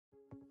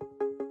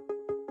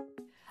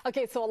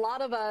Okay, so a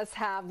lot of us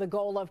have the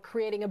goal of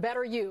creating a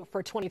better you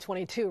for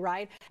 2022,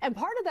 right? And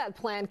part of that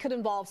plan could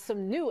involve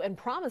some new and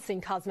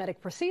promising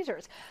cosmetic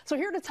procedures. So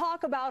here to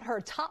talk about her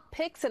top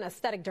picks in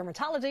aesthetic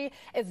dermatology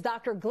is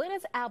Dr.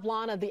 Glynis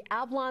Ablon of the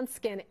Ablon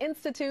Skin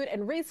Institute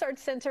and Research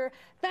Center.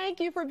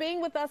 Thank you for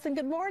being with us and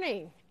good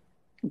morning.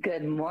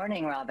 Good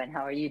morning, Robin.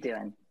 How are you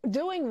doing?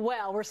 Doing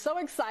well. We're so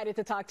excited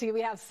to talk to you.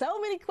 We have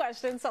so many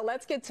questions, so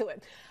let's get to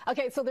it.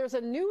 Okay, so there's a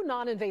new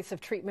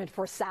non-invasive treatment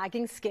for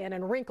sagging skin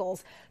and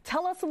wrinkles.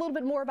 Tell us a little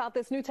bit more about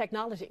this new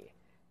technology.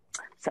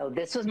 So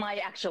this was my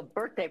actual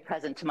birthday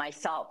present to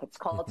myself. It's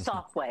called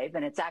Sofwave,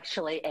 and it's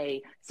actually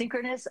a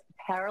synchronous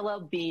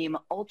parallel beam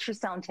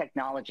ultrasound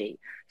technology.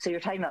 So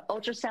you're talking about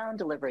ultrasound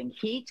delivering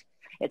heat.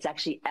 It's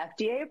actually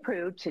FDA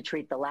approved to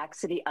treat the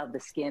laxity of the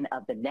skin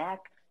of the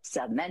neck,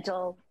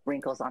 submental,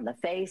 wrinkles on the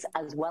face,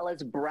 as well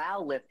as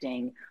brow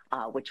lifting,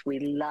 which we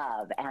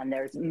love. And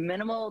there's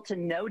minimal to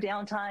no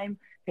downtime.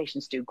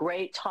 Patients do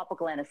great,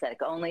 topical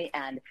anesthetic only.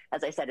 And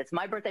as I said, it's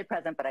my birthday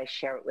present, but I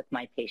share it with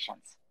my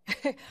patients.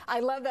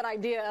 I love that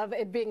idea of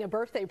it being a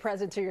birthday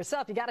present to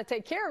yourself. You got to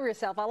take care of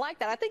yourself. I like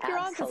that. I think you're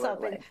onto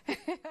something.